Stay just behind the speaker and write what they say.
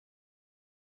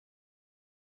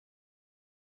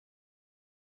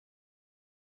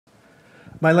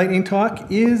My lightning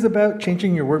talk is about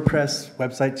changing your WordPress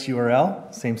website's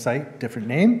URL, same site, different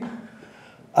name.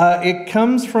 It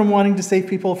comes from wanting to save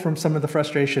people from some of the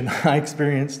frustration I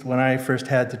experienced when I first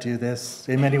had to do this.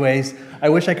 In many ways, I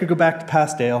wish I could go back to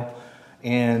past Dale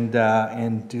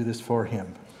and do this for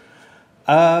him.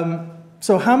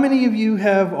 So how many of you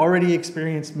have already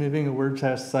experienced moving a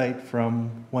WordPress site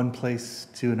from one place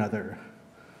to another?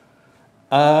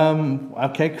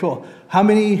 Okay, cool. How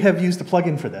many have used a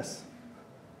plugin for this?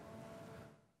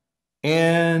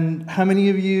 And how many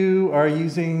of you are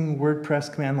using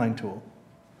WordPress command line tool?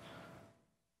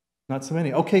 Not so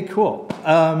many. Okay, cool.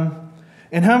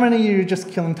 And how many of you are just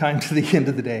killing time to the end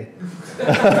of the day?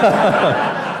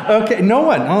 Okay, no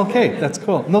one. Okay, that's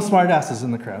cool. No smart asses in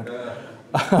the crowd.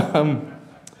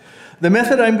 The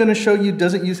method I'm going to show you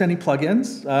doesn't use any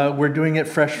plugins. We're doing it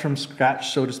fresh from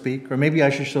scratch, so to speak. Or maybe I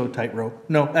should show Tightrope.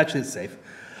 No, actually it's safe.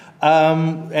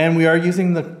 And we are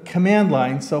using the command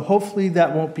line, so hopefully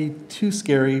that won't be too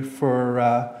scary for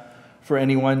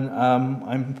anyone.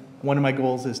 One of my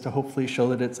goals is to hopefully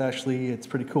show that it's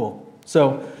pretty cool.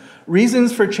 So,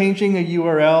 reasons for changing a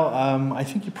URL. I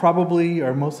think you probably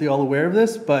are mostly all aware of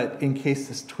this, but in case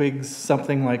this twigs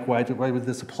something like why would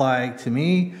this apply to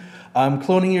me?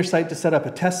 Cloning your site to set up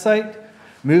a test site,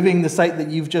 moving the site that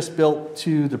you've just built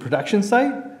to the production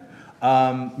site.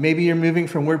 Maybe you're moving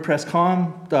from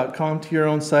WordPress.com to your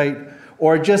own site,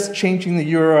 or just changing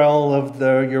the URL of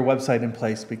your website in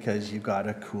place because you've got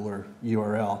a cooler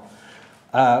URL.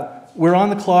 We're on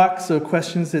the clock, so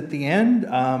questions at the end.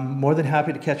 More than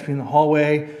happy to catch me in the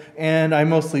hallway, and I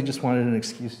mostly just wanted an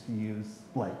excuse to use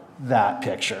like that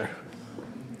picture.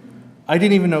 I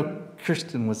didn't even know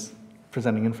Kirsten was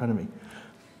presenting in front of me.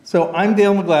 So I'm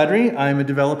Dale McGladdery. I'm a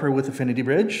developer with Affinity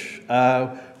Bridge.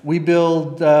 We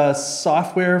build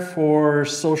software for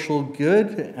social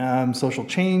good, social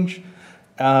change.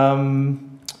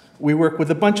 We work with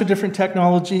a bunch of different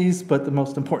technologies, but the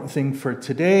most important thing for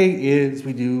today is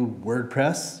we do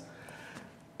WordPress.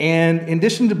 And in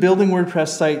addition to building WordPress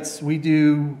sites, we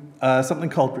do something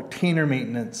called retainer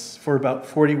maintenance for about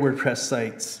 40 WordPress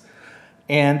sites.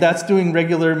 And that's doing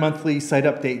regular monthly site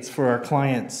updates for our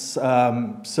clients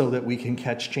so that we can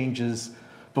catch changes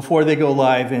before they go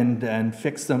live and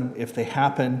fix them if they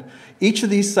happen. Each of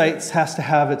these sites has to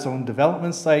have its own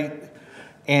development site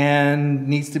and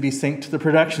needs to be synced to the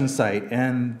production site.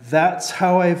 And that's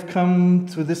how I've come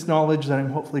to this knowledge that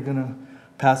I'm hopefully going to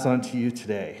pass on to you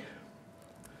today.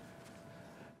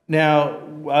 Now,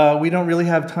 we don't really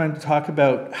have time to talk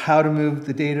about how to move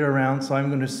the data around, so I'm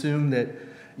going to assume that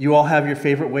you all have your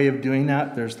favorite way of doing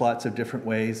that. There's lots of different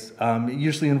ways. It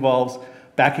usually involves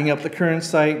backing up the current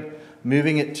site,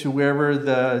 moving it to wherever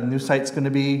the new site's going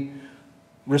to be,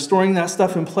 restoring that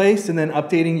stuff in place, and then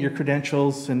updating your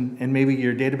credentials and maybe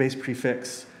your database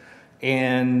prefix.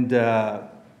 And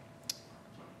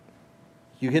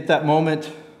you hit that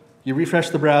moment, you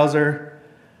refresh the browser,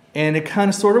 and it kind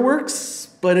of sort of works,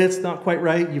 but it's not quite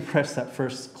right. You press that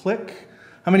first click.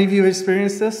 How many of you have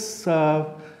experienced this?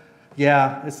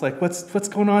 Yeah, it's like, what's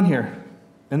going on here?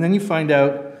 And then you find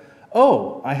out,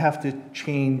 oh, I have to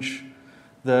change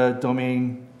the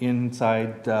domain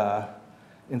inside of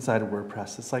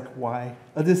WordPress. It's like, why?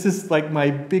 This is like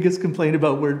my biggest complaint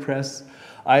about WordPress.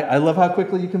 I love how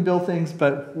quickly you can build things,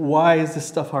 but why is this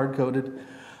stuff hard-coded?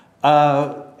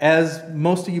 As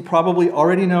most of you probably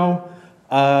already know,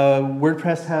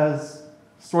 WordPress has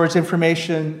storage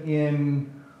information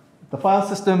in the file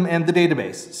system and the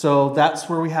database. So that's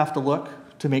where we have to look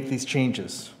to make these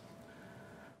changes.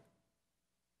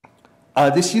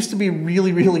 This used to be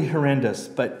really, really horrendous,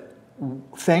 but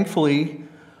thankfully,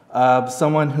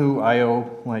 someone who I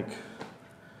owe like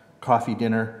coffee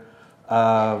dinner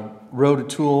wrote a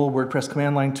tool, WordPress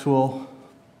command line tool.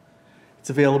 It's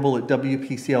available at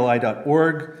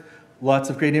WP-CLI.org. Lots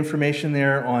of great information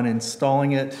there on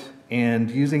installing it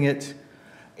and using it.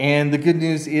 And the good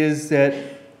news is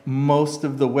that most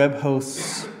of the web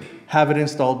hosts have it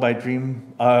installed by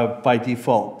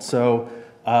default. So,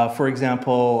 for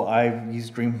example, I've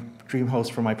used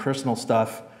DreamHost for my personal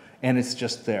stuff, and it's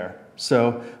just there.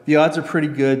 So the odds are pretty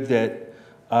good that,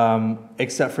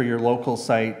 except for your local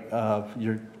site,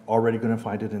 you're already going to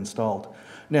find it installed.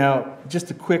 Now, just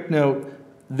a quick note,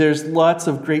 there's lots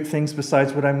of great things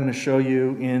besides what I'm going to show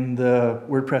you in the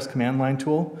WordPress command line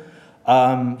tool.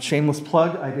 Shameless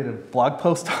plug, I did a blog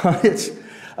post on it,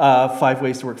 5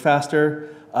 ways to work faster.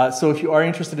 So if you are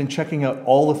interested in checking out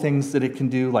all the things that it can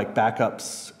do, like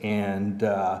backups and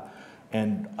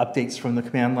updates from the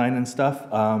command line and stuff,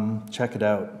 check it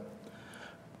out.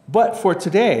 But for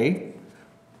today,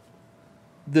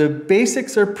 the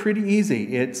basics are pretty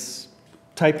easy. It's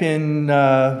type in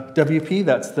WP,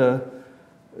 that's the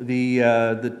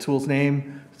tool's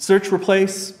name. Search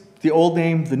replace, the old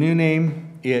name, the new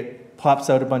name. It pops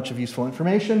out a bunch of useful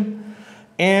information.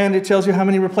 And it tells you how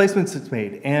many replacements it's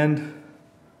made. And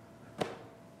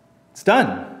it's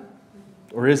done.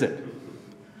 Or is it?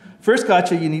 First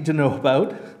gotcha you need to know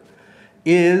about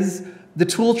is the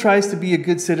tool tries to be a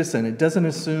good citizen. It doesn't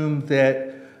assume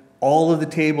that all of the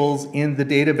tables in the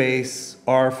database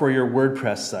are for your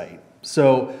WordPress site.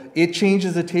 So it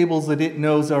changes the tables that it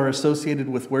knows are associated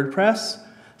with WordPress.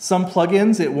 Some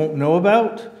plugins it won't know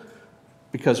about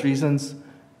because reasons.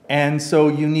 And so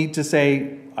you need to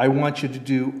say, I want you to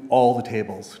do all the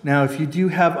tables. Now, if you do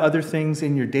have other things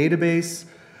in your database,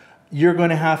 you're going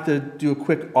to have to do a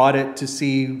quick audit to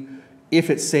see if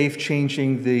it's safe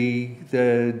changing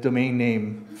the domain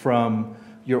name from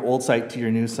your old site to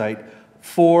your new site.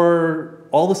 For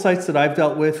all the sites that I've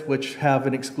dealt with, which have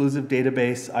an exclusive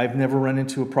database, I've never run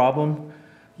into a problem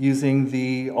using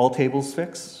the all tables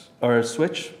fix or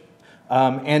switch.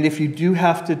 And if you do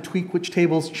have to tweak which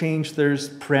tables change, there's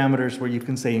parameters where you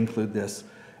can say include this,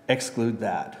 exclude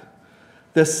that.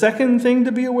 The second thing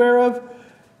to be aware of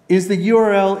is the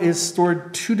URL is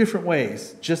stored two different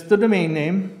ways, just the domain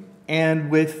name and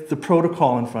with the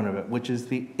protocol in front of it, which is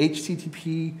the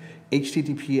HTTP,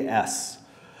 HTTPS.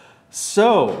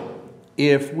 So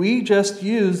if we just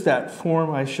use that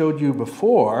form I showed you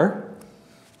before,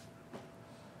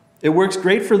 it works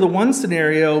great for the one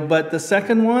scenario, but the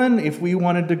second one, if we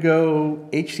wanted to go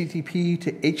HTTP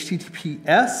to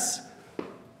HTTPS,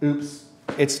 oops,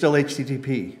 it's still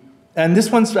HTTP. And this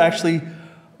one's actually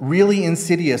really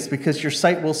insidious because your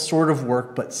site will sort of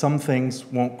work, but some things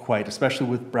won't quite, especially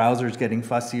with browsers getting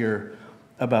fussier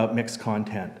about mixed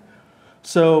content.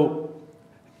 So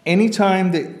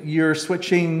anytime that you're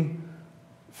switching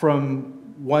from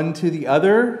one to the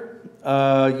other,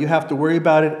 you have to worry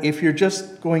about it. If you're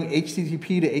just going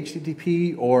HTTP to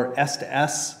HTTP or S to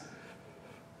S,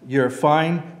 you're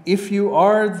fine. If you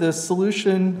are the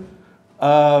solution,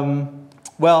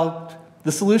 well,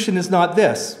 the solution is not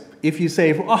this. If you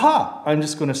say, aha, I'm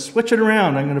just going to switch it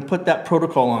around, I'm going to put that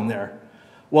protocol on there.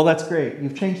 Well, that's great.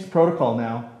 You've changed the protocol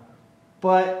now,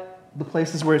 but the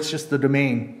places where it's just the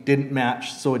domain didn't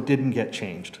match, so it didn't get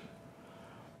changed.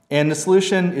 And the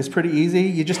solution is pretty easy.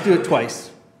 You just do it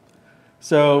twice.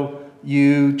 So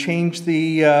you change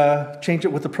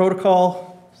it with the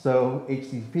protocol, so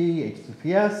HTTP,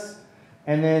 HTTPS,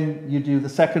 and then you do the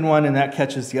second one, and that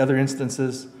catches the other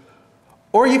instances.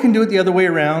 Or you can do it the other way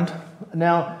around.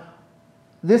 Now,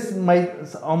 this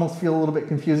might almost feel a little bit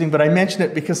confusing, but I mention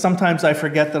it because sometimes I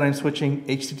forget that I'm switching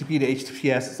HTTP to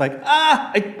HTTPS. It's like,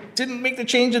 I didn't make the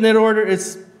change in that order.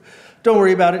 Don't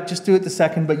worry about it, just do it the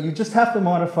second, but you just have to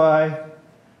modify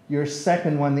your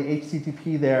second one, the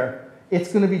HTTP there.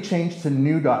 It's going to be changed to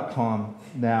new.com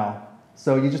now.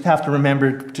 So you just have to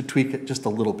remember to tweak it just a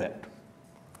little bit.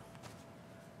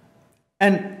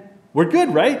 And we're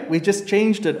good, right? We just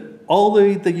changed it, all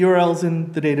the URLs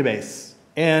in the database.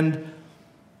 And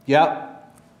yeah,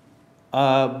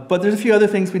 but there's a few other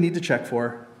things we need to check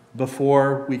for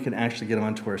before we can actually get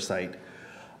onto our site.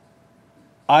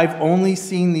 I've only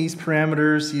seen these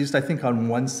parameters used, I think, on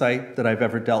one site that I've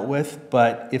ever dealt with,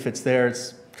 but if it's there,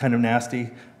 it's kind of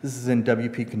nasty. This is in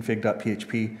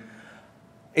wp-config.php.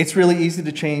 It's really easy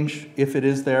to change if it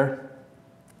is there.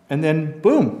 And then,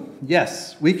 boom,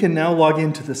 yes, we can now log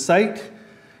into the site.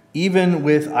 Even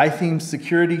with iThemes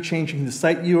security changing the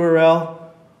site URL,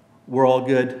 we're all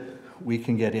good. We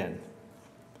can get in.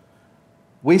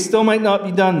 We still might not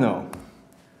be done, though.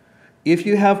 If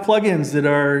you have plugins that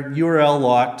are URL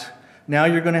locked, now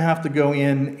you're going to have to go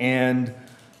in and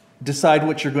decide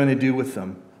what you're going to do with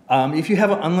them. If you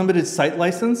have an unlimited site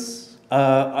license,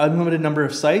 unlimited number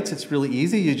of sites, it's really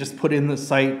easy. You just put in the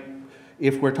site,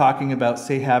 if we're talking about,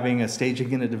 say, having a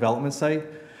staging and a development site,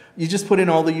 you just put in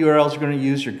all the URLs you're going to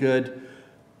use, you're good.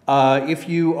 If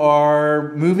you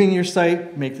are moving your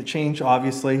site, make the change,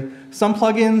 obviously. Some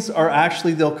plugins are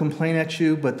actually, they'll complain at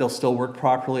you, but they'll still work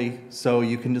properly, so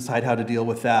you can decide how to deal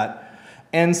with that.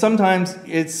 And sometimes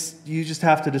you just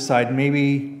have to decide,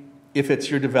 maybe if it's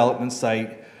your development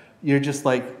site, you're just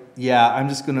like, yeah, I'm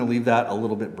just going to leave that a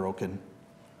little bit broken.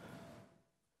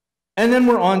 And then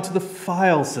we're on to the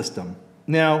file system.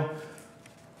 Now,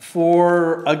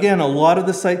 for, again, a lot of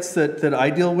the sites that I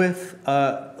deal with,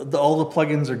 all the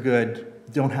plugins are good.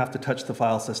 Don't have to touch the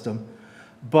file system.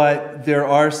 But there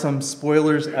are some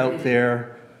spoilers out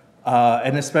there,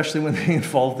 and especially when they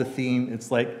involve the theme,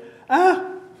 it's like,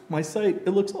 my site,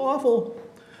 it looks awful.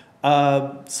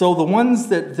 So the ones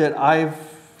that I've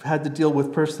had to deal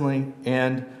with personally,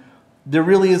 and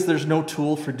there's no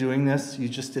tool for doing this.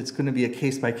 It's going to be a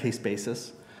case-by-case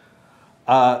basis.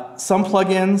 Some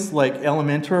plugins like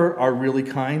Elementor are really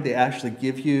kind. They actually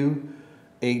give you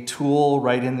a tool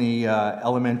right in the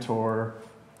Elementor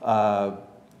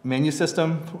menu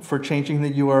system for changing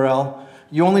the URL.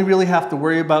 You only really have to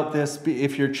worry about this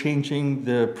if you're changing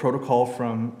the protocol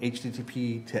from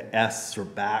HTTP to S or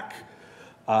back.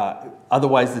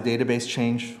 Otherwise, the database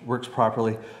change works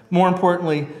properly. More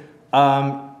importantly,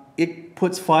 it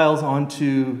puts files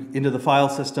into the file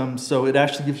system, so it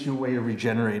actually gives you a way of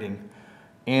regenerating.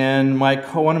 And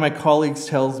one of my colleagues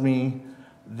tells me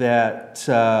that,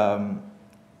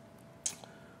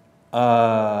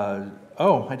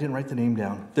 oh, I didn't write the name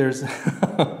down. There's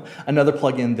another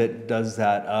plugin that does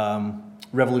that,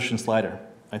 Revolution Slider,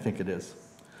 I think it is.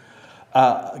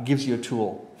 Gives you a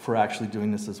tool for actually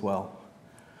doing this as well.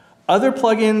 Other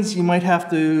plugins, you might have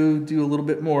to do a little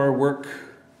bit more work.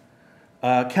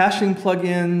 Caching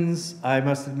plugins, I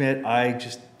must admit, I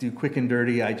just do quick and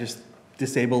dirty. I just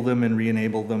disable them and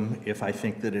re-enable them if I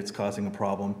think that it's causing a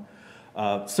problem.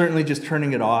 Certainly just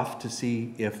turning it off to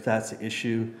see if that's an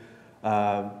issue,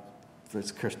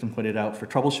 as Kirsten pointed out, for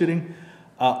troubleshooting.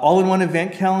 All-in-one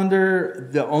event calendar,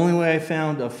 the only way I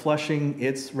found of flushing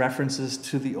its references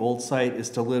to the old site is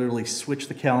to literally switch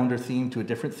the calendar theme to a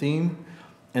different theme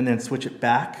and then switch it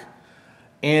back.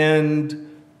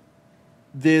 And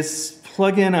this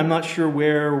plugin, I'm not sure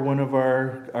where one of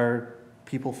our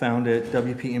people found it,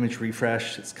 WP Image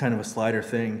Refresh. It's kind of a slider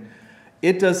thing.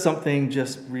 It does something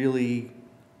just really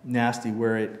nasty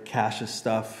where it caches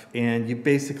stuff, and you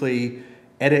basically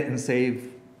edit and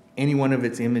save any one of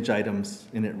its image items,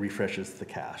 and it refreshes the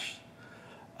cache.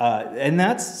 And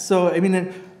that's, so, I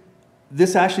mean,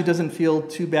 this actually doesn't feel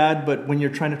too bad, but when you're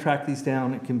trying to track these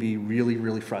down, it can be really,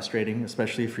 really frustrating,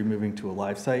 especially if you're moving to a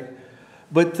live site.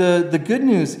 But the good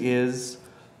news is,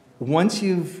 once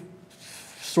you've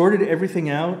sorted everything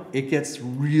out, it gets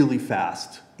really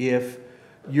fast. If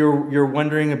you're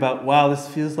wondering about, wow, this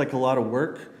feels like a lot of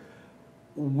work,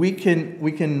 we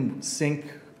can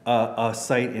sync a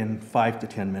site in 5 to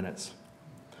 10 minutes.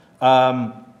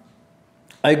 I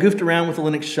goofed around with a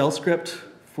Linux shell script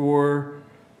for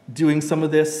doing some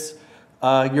of this.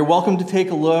 You're welcome to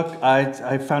take a look.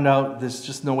 I found out there's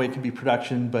just no way it can be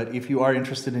production, but if you are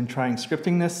interested in trying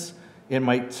scripting this, it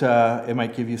might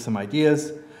give you some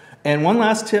ideas. And one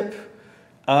last tip,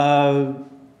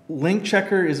 link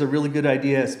checker is a really good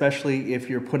idea, especially if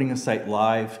you're putting a site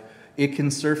live. It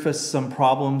can surface some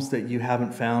problems that you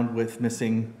haven't found with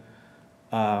missing,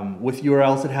 with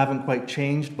URLs that haven't quite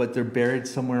changed, but they're buried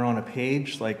somewhere on a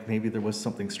page, like maybe there was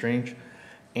something strange.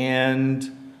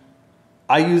 And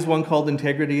I use one called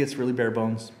Integrity. It's really bare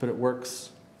bones, but it works.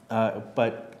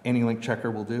 But any link checker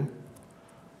will do.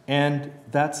 And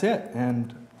that's it.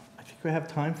 And I think we have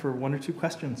time for 1 or 2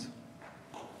 questions.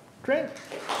 Great.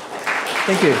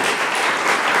 Thank you. I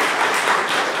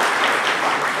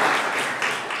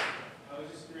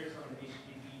was just curious on the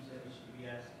HTTP to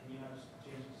HTTPS. Can you not just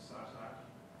change it to //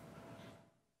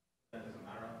 That doesn't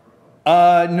matter on the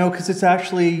protocol? No, because it's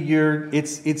actually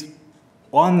it's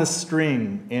on the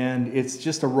string, and it's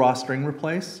just a raw string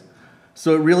replace.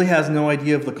 So it really has no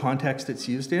idea of the context it's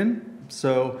used in.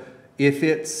 So if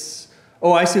it's,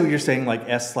 oh, I see what you're saying, like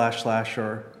s//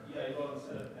 or. Yeah, well,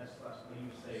 instead of s// you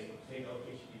say take out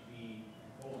HTTP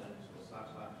colon and just go //.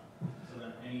 So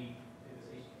then if it's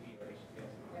HTTP or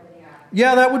HTTPS.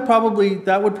 Yeah, that would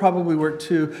probably work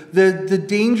too. The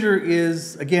danger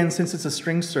is, again, since it's a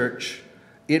string search,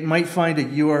 it might find a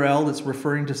URL that's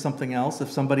referring to something else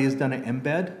if somebody has done an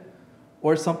embed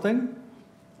or something.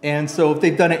 And so if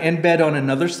they've done an embed on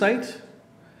another site,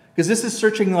 because this is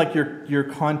searching like your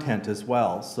content as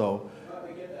well, so. Well,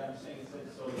 I get that. I'm saying so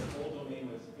the old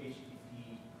domain was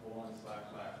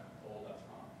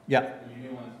http://old.com. Yeah. And your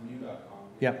new one's new.com.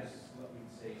 Yeah. We'd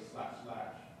say // as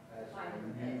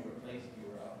your new replaced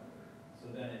URL. So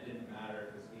then it didn't matter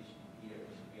if it's HTTP or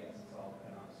HTTPS. It's all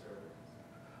dependent on the server.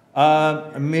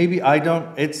 Maybe I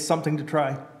don't, it's something to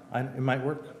try. It might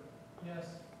work. Yes.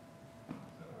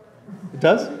 It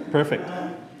does? Perfect.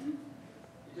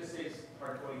 It just saves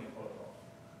hard coding in protocol.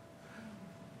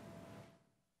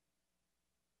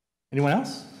 Anyone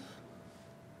else?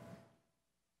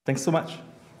 Thanks so much.